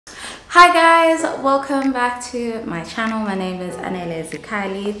Hi guys, welcome back to my channel. My name is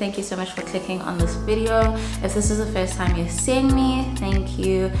Kylie. Thank you so much for clicking on this video. If this is the first time you're seeing me, thank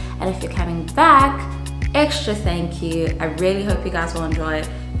you. And if you're coming back, extra thank you. I really hope you guys will enjoy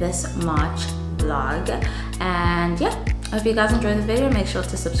this March vlog. And yeah, I hope you guys enjoy the video. Make sure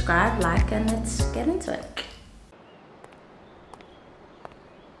to subscribe, like, and let's get into it.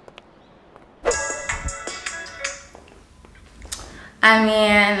 I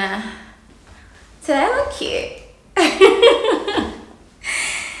mean, today I look cute.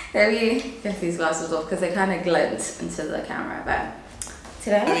 Let me get these glasses off because they kind of glint into the camera, but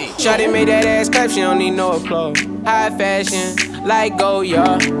today I look cute. Shawty made that ass clap, she don't need no clothes. High fashion, like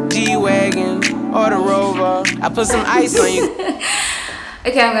Goya, G-Wagon, or the Rover. I put some ice on you.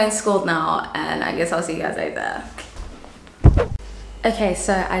 Okay, I'm going to school now, and I guess I'll see you guys later. Okay,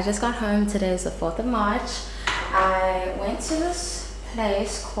 so I just got home. Today is the 4th of March. I went to this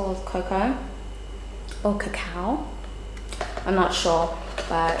place called Coco or Cacao, I'm not sure,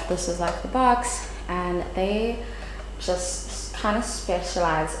 but this is like the box, and they just kind of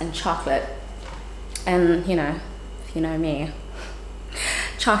specialize in chocolate. And you know, if you know me,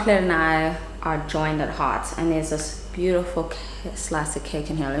 chocolate and I are joined at heart. And there's this beautiful slice of cake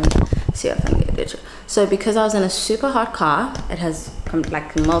in here. Let me see if I can get it. So because I was in a super hot car, it has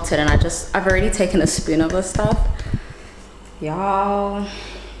like melted, and I've already taken a spoon of this stuff. Y'all,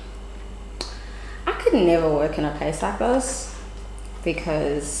 I could never work in a place like this,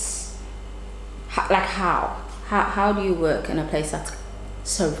 because how do you work in a place that's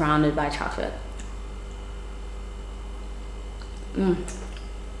surrounded by chocolate?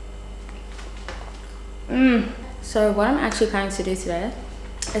 So what I'm actually planning to do today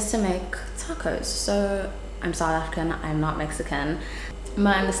is to make tacos. So I'm South African, I'm not Mexican.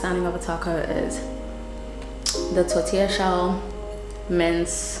 My understanding of a taco is the tortilla shell,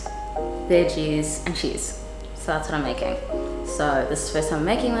 mince, veggies, and cheese. So that's what I'm making. So this is the first time I'm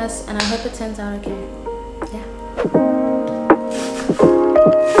making this, and I hope it turns out okay. Yeah.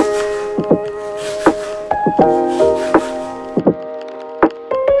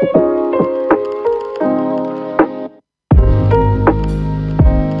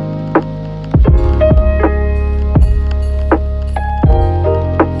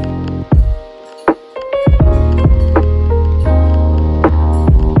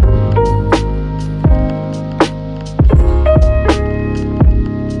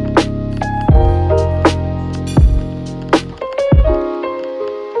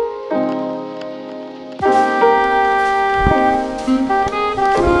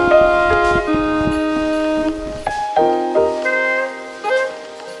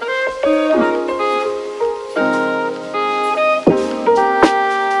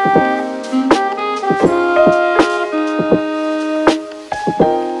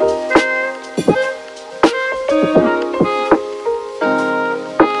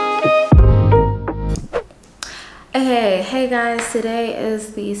 Hey guys, today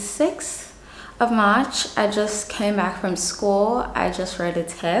is the 6th of March. I just came back from school. I just wrote a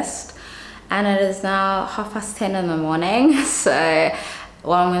test, and it is now 10:30 in the morning. So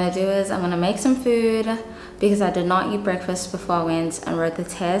what I'm gonna do is I'm gonna make some food, because I did not eat breakfast before I went and wrote the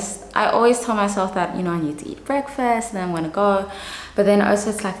test. I always tell myself that, you know, I need to eat breakfast and then I'm gonna go, but then also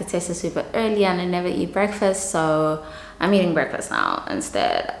it's like the test is super early and I never eat breakfast, so I'm eating breakfast now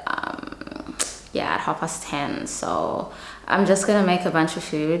instead. Yeah, at 10:30. So I'm just gonna make a bunch of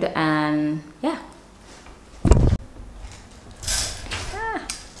food, and yeah.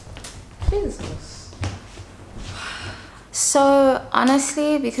 Jesus. So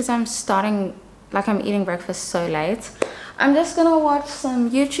honestly, because I'm eating breakfast so late, I'm just gonna watch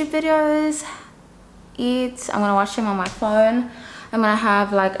some YouTube videos, eat. I'm gonna watch them on my phone. I'm gonna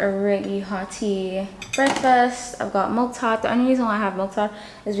have like a really hearty breakfast. I've got milk tart. The only reason why I have milk tart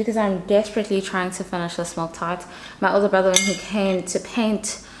is because I'm desperately trying to finish this milk tart. My older brother, when he came to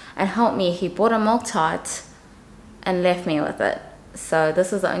paint and help me, he bought a milk tart and left me with it. So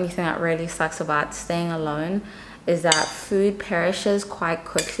this is the only thing that really sucks about staying alone, is that food perishes quite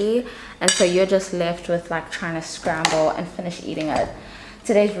quickly, and so you're just left with like trying to scramble and finish eating it.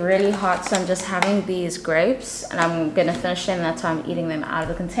 Today's really hot, so I'm just having these grapes, and I'm gonna finish them. That's why I'm eating them out of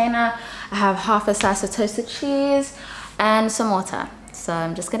the container. I have half a slice of toasted cheese and some water. So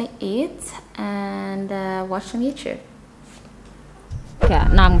I'm just gonna eat and watch some YouTube. Yeah,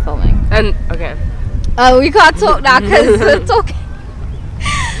 now I'm filming. And okay. Oh, we can't talk now because we're talking.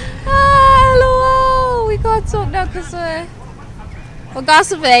 LOL. We can't talk now because we're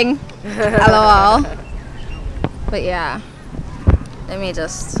gossiping. LOL. But yeah. Let me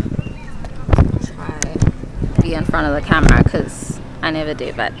just try be in front of the camera, because I never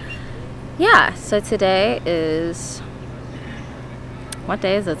do, but yeah, so today is, what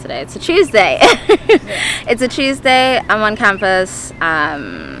day is it today? It's a Tuesday. It's a Tuesday. I'm on campus.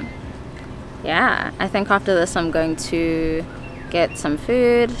 Yeah, I think after this I'm going to get some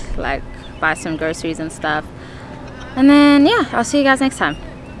food, like buy some groceries and stuff, and then yeah, I'll see you guys next time.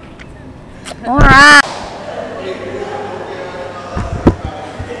 All right.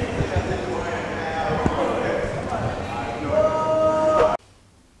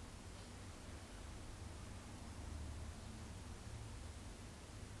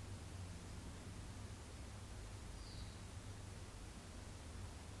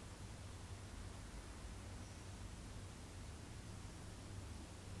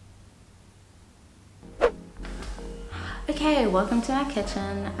 Okay, welcome to my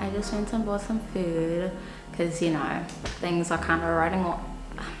kitchen. I just went and bought some food because, you know, things are kind of running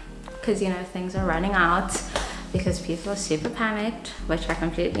out because people are super panicked, which I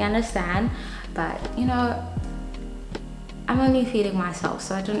completely understand. But, you know, I'm only feeding myself,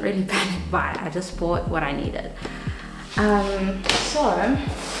 so I didn't really panic buy. I just bought what I needed. So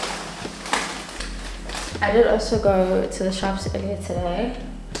I did also go to the shops earlier today,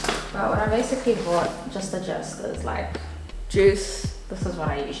 but what I basically bought, just the gist, is like juice. This is what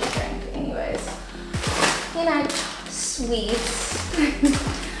I usually drink anyways. You know, sweets,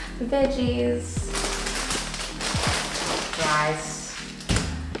 veggies, rice,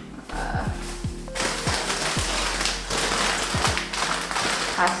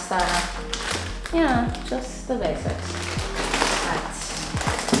 pasta, you know, just the basics.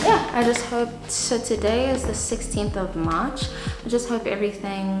 But yeah, I just hope, so today is the 16th of March. I just hope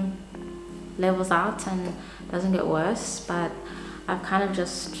everything levels out and doesn't get worse, but I've kind of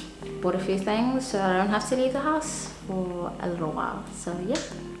just bought a few things so I don't have to leave the house for a little while. So yeah.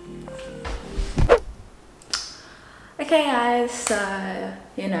 Okay guys, so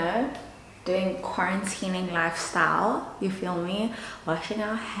you know, doing quarantining lifestyle, you feel me, washing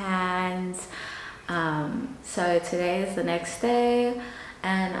our hands. So today is the next day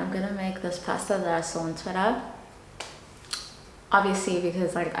and I'm gonna make this pasta that I saw on Twitter. Obviously,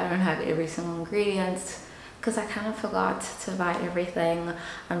 because like I don't have every single ingredient, because I kind of forgot to buy everything.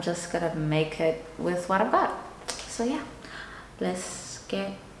 I'm just gonna make it with what I've got. So yeah, let's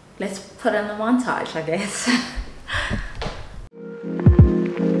put in the montage, I guess.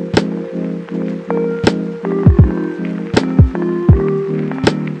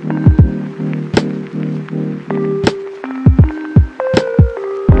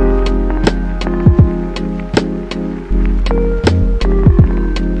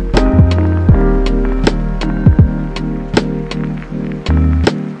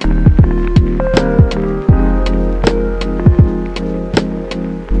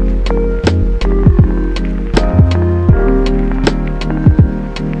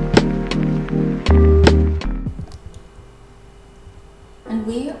 And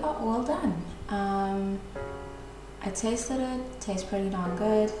we are all done. I tasted it, tastes pretty darn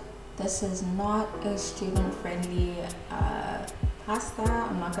good. This is not a student-friendly pasta,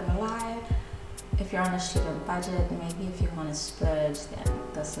 I'm not gonna lie. If you're on a student budget, maybe if you want to splurge, then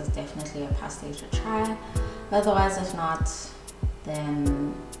this is definitely a pasta you should try. Otherwise, if not,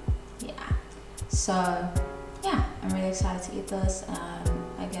 then yeah. So yeah, I'm really excited to eat this.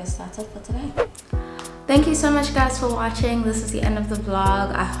 I guess that's it for today. Thank you so much guys for watching. This is the end of the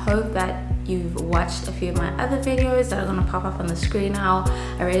vlog. I hope that you've watched a few of my other videos that are going to pop up on the screen now.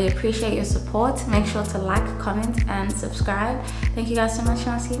 I really appreciate your support. Make sure to like, comment and subscribe. Thank you guys so much and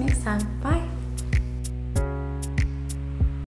I'll see you next time. Bye.